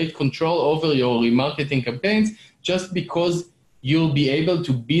 great control over your remarketing campaigns, just because you'll be able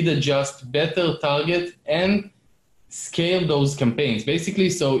to bid adjust better, target, and scale those campaigns. Basically,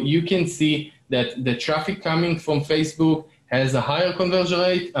 so you can see that the traffic coming from Facebook has a higher conversion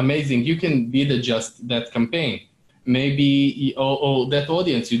rate, amazing. You can bid adjust that campaign. Maybe, or that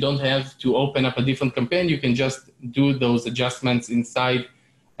audience, you don't have to open up a different campaign. You can just do those adjustments inside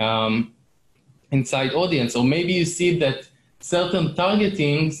inside audience. Or maybe you see that certain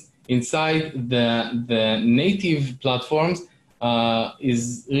targetings inside the native platforms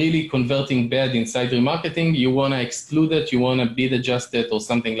is really converting bad inside remarketing. You want to exclude it, you want to bid adjust it or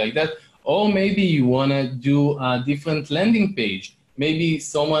something like that. Or maybe you want to do a different landing page. Maybe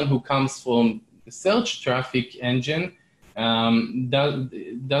someone who comes from the search traffic engine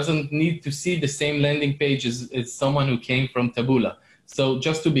doesn't need to see the same landing page as someone who came from Taboola. So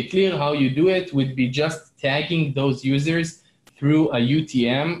just to be clear, how you do it would be just tagging those users through a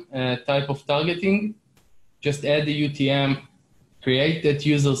UTM type of targeting. Just add the UTM, create that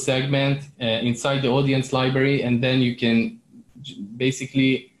user segment inside the audience library, and then you can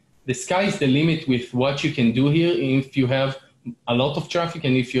basically, the sky's the limit with what you can do here if you have a lot of traffic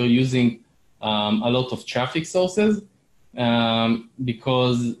and if you're using a lot of traffic sources,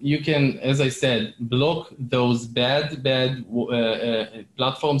 because you can, as I said, block those bad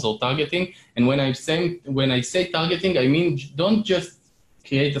platforms or targeting. And when I say targeting, I mean don't just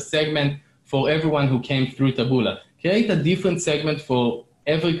create a segment for everyone who came through Taboola. Create a different segment for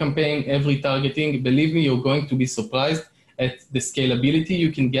every campaign, every targeting. Believe me, you're going to be surprised at the scalability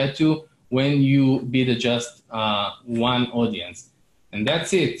you can get to when you bid adjust one audience. And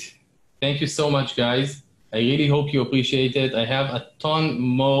that's it. Thank you so much, guys. I really hope you appreciate it. I have a ton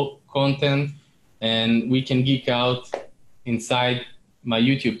more content and we can geek out inside my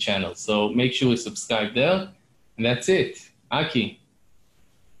YouTube channel. So make sure you subscribe there. And that's it. Aki.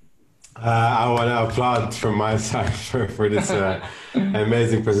 I want to applaud from my side for this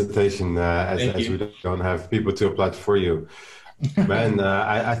amazing presentation, as we don't have people to applaud for you. Man,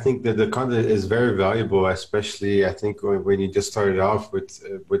 I think that the content is very valuable, especially I think when you just started off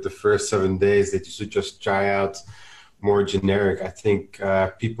with the first 7 days that you should just try out more generic. I think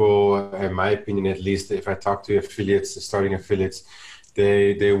people, in my opinion at least, if I talk to affiliates, starting affiliates,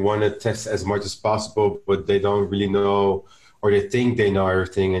 they want to test as much as possible, but they don't really know, or they think they know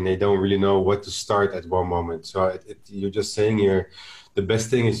everything and they don't really know what to start at one moment. So you're just saying here, the best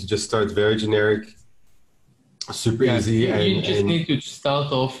thing is to just start very generic, super easy. You just need to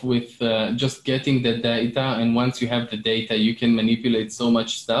start off with just getting the data, and once you have the data, you can manipulate so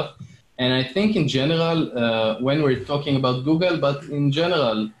much stuff. And I think in general, when we're talking about Google, but in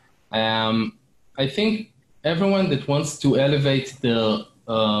general, I think everyone that wants to elevate their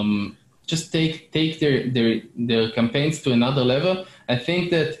just take their campaigns to another level. I think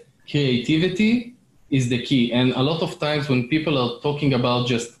that creativity is the key. And a lot of times when people are talking about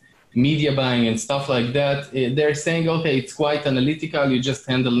just media buying and stuff like that, they're saying, okay, it's quite analytical, you just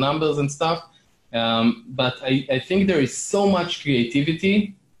handle numbers and stuff. But I think there is so much creativity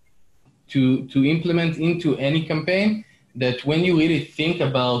to implement into any campaign that when you really think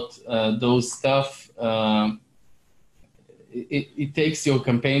about those stuff, it takes your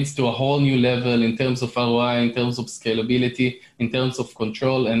campaigns to a whole new level in terms of ROI, in terms of scalability, in terms of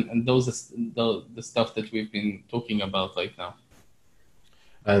control, and those are the stuff that we've been talking about right now.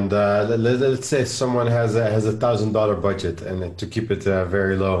 And let's say someone has a $1,000 budget, and to keep it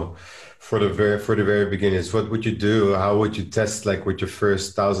very low for the very beginnings, what would you do? How would you test, like, with your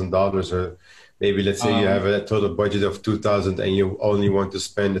first $1,000, or maybe let's say you have a total budget of 2,000 and you only want to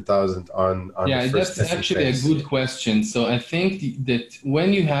spend 1,000 on yeah, the first that's actually phase? a good question. So I think that when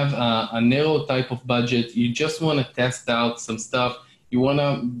you have a narrow type of budget, you just want to test out some stuff. You want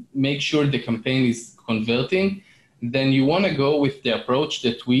to make sure the campaign is converting. Then you want to go with the approach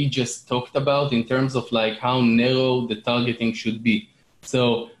that we just talked about in terms of like how narrow the targeting should be.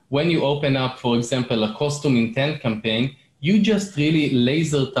 So when you open up, for example, a custom intent campaign, you just really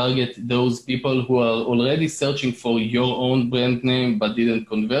laser target those people who are already searching for your own brand name but didn't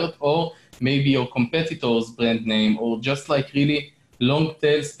convert, or maybe your competitor's brand name, or just like really long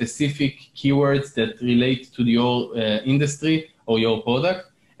tail specific keywords that relate to your industry or your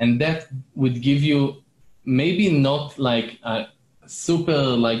product. And that would give you maybe not like a super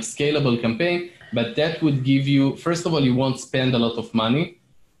like scalable campaign, but that would give you, first of all, you won't spend a lot of money.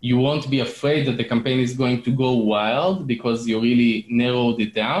 You won't be afraid that the campaign is going to go wild because you really narrowed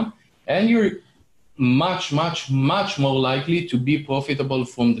it down. And you're much, much, much more likely to be profitable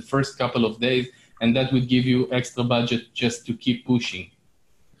from the first couple of days. And that would give you extra budget just to keep pushing.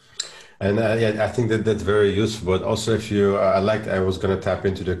 And yeah, I think that that's very useful. But also, if you, I was going to tap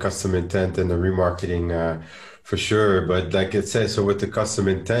into the custom intent and the remarketing for sure. But like it says, so with the custom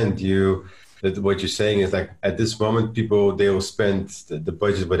intent, what you're saying is like at this moment, people, they will spend the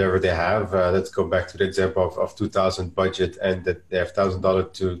budget, whatever they have. Let's go back to the example of 2,000 budget, and that they have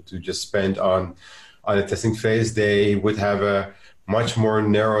 $1,000 to just spend on a testing phase. They would have a much more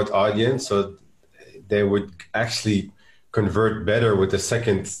narrowed audience, so they would actually convert better with the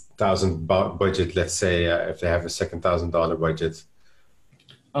second budget. Let's say if they have a second $1,000 budget.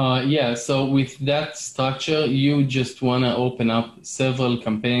 Yeah, so with that structure, you just want to open up several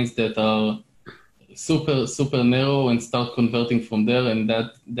campaigns that are super narrow and start converting from there, and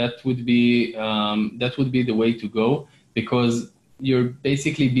that would be the way to go, because you're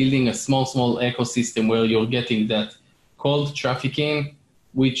basically building a small ecosystem where you're getting that cold traffic in,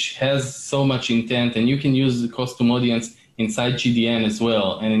 which has so much intent, and you can use the custom audience inside GDN as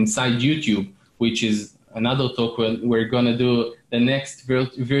well, and inside YouTube, which is another talk we're going to do the next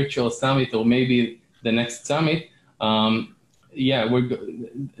virtual summit, or maybe the next summit. Yeah,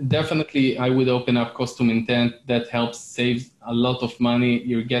 definitely, I would open up custom intent. That helps save a lot of money.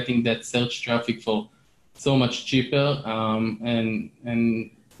 You're getting that search traffic for so much cheaper. And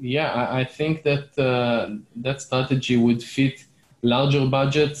yeah, I think that that strategy would fit larger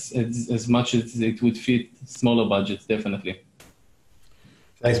budgets as much as it would fit smaller budgets, definitely.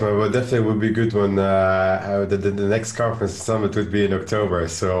 Thanks, man. Well, definitely would be good when the next conference summit would be in October.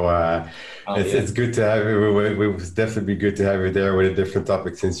 So it's good to have you. It would definitely be good to have you there with a different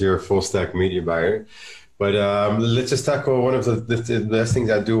topic, since you're a full stack media buyer. But let's just tackle one of the last things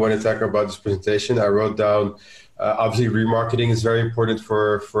I do want to tackle about this presentation. I wrote down, obviously, remarketing is very important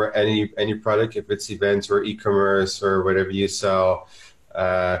for any product, if it's events or e-commerce or whatever you sell.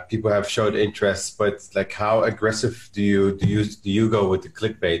 People have showed interest, but like, how aggressive do you go with the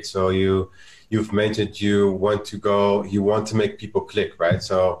clickbait? So you've mentioned you want to make people click, right?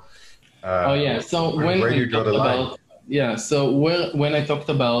 So so where do you draw the line? When I talked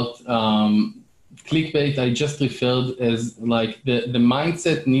about clickbait, I just referred as like the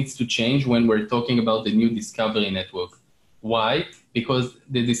mindset needs to change when we're talking about the new discovery network. Why? Because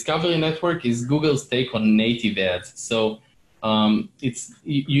the discovery network is Google's take on native ads. So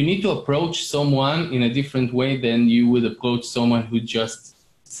you need to approach someone in a different way than you would approach someone who just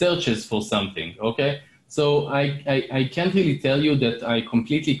searches for something. Okay, so I can't really tell you that I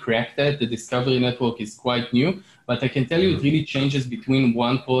completely cracked that. The discovery network is quite new, but I can tell you it really changes between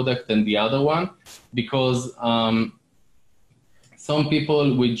one product and the other one, because some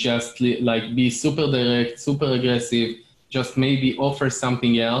people would just like be super direct, super aggressive, just maybe offer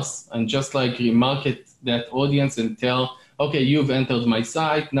something else and just like remarket that audience and tell, okay, you've entered my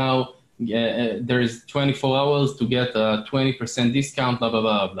site, now there is 24 hours to get a 20% discount, blah, blah,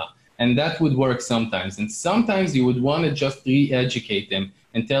 blah, blah. And that would work sometimes. And sometimes you would want to just re-educate them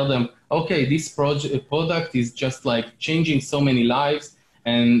and tell them, okay, this product is just like changing so many lives,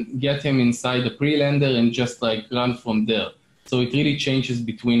 and get him inside the pre-lender and just like run from there. So it really changes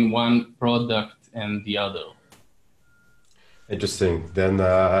between one product and the other. Interesting. Then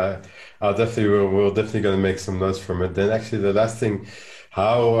we'll definitely gonna make some notes from it. Then actually the last thing,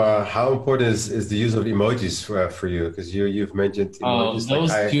 how important is the use of emojis for you? Because you've mentioned emojis.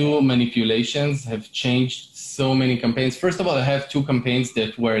 Those two manipulations have changed so many campaigns. First of all, I have two campaigns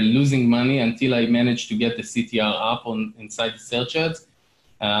that were losing money until I managed to get the CTR up inside the search ads.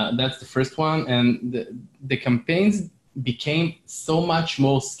 That's the first one, and the campaigns became so much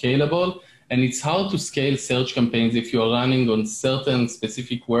more scalable. And it's hard to scale search campaigns if you're running on certain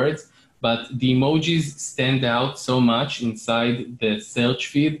specific words, but the emojis stand out so much inside the search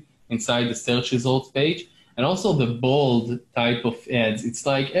feed, inside the search results page, and also the bold type of ads. It's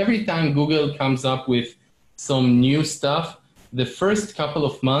like every time Google comes up with some new stuff, the first couple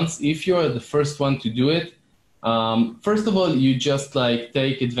of months, if you're the first one to do it, first of all, you just like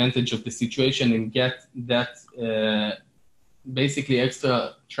take advantage of the situation and get that basically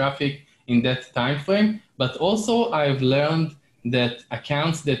extra traffic in that time frame. But also I've learned that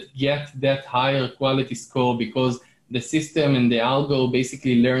accounts that get that higher quality score because the system and the algo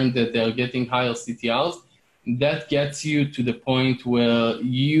basically learned that they're getting higher CTRs, that gets you to the point where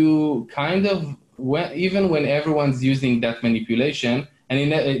you kind of, even when everyone's using that manipulation,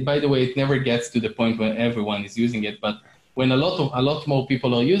 and by the way, it never gets to the point where everyone is using it, but when a lot more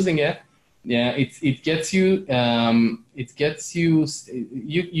people are using it, yeah, it gets you.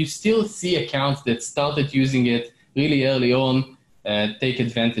 You still see accounts that started using it really early on, take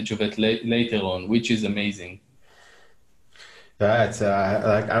advantage of it later on, which is amazing. Yeah, it's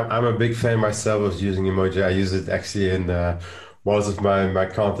like I'm a big fan myself of using emoji. I use it actually in most of my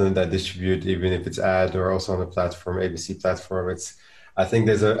content I distribute, even if it's ad or also on the platform, ABC platform. I think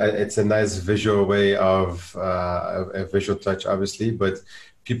it's a nice visual way of a visual touch, obviously, but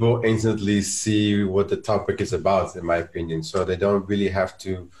people instantly see what the topic is about, in my opinion. So they don't really have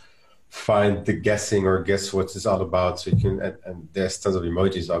to find the guessing or guess what it's all about. So you can, and there's tons of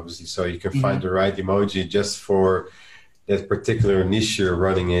emojis, obviously, so you can find the right emoji just for that particular niche you're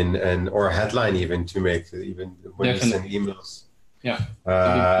running in, and or a headline even to make, even when Definitely. you send emails. Yeah.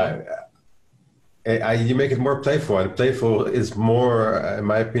 You make it more playful, and playful is more, in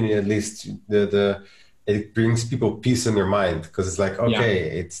my opinion, at least, it brings people peace in their mind, because it's like,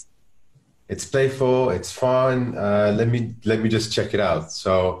 okay, it's playful, it's fun. Let me just check it out.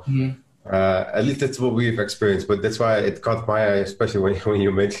 So at least that's what we've experienced. But that's why it caught my eye, especially when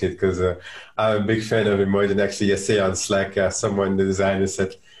you mentioned it, because I'm a big fan of emoji. And actually, yesterday on Slack, someone, the designer,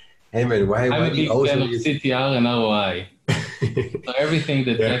 said, "Hey man, why I'm a do you big always fan of CTR and ROI. So everything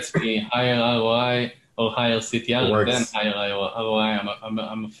that gets me higher ROI or higher CTR and then higher ROI,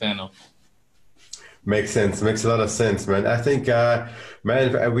 I'm a fan of." Makes sense. Makes a lot of sense, man. I think,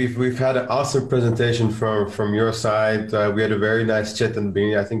 man, we've had an awesome presentation from your side. We had a very nice chat in the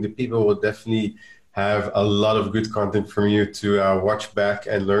beginning. I think the people will definitely have a lot of good content from you to watch back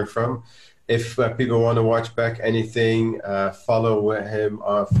and learn from. If people want to watch back anything, follow him.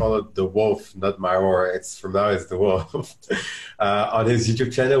 Follow the Wolf, not Maor. From now it's the Wolf on his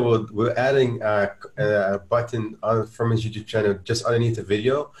YouTube channel. We're adding a button from his YouTube channel just underneath the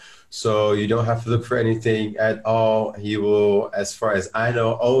video. So you don't have to look for anything at all. He will, as far as I know,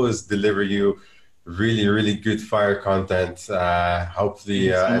 always deliver you really, really good fire content.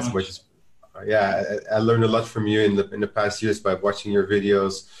 Hopefully, as much as, I learned a lot from you in the past years by watching your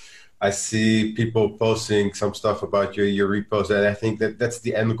videos. I see people posting some stuff about your repost, and I think that's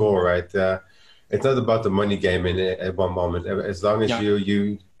the end goal, right? It's not about the money game at one moment. As long as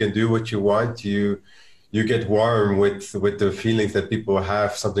you can do what you want, you get warm with the feelings that people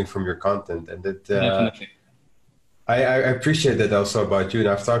have something from your content, and that Definitely. I appreciate that also about you. And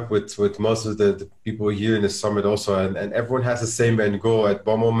I've talked with most of the people here in the summit also, and everyone has the same end goal. At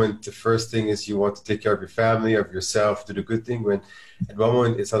one moment, the first thing is you want to take care of your family, of yourself, do the good thing. When at one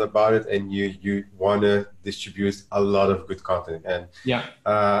moment it's not about it, and you want to distribute a lot of good content. And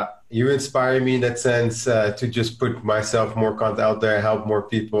you inspire me in that sense to just put myself more content out there, help more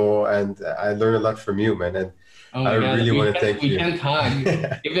people, and I learn a lot from you, man. And I really want to thank you. We can't hug,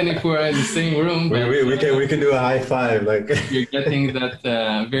 even if we're in the same room. We can do a high five, like you're getting that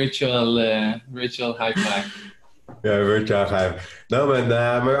virtual high five. Yeah, virtual high five. No, man.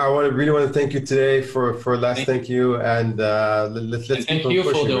 I really want to thank you today for last. Thank you, and let's thank you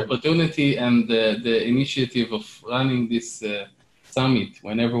for the opportunity and the initiative of running this summit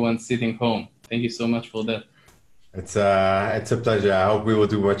when everyone's sitting home. Thank you so much for that. It's a pleasure. I hope we will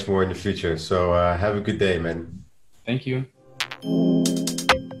do much more in the future. So have a good day, man. Thank you.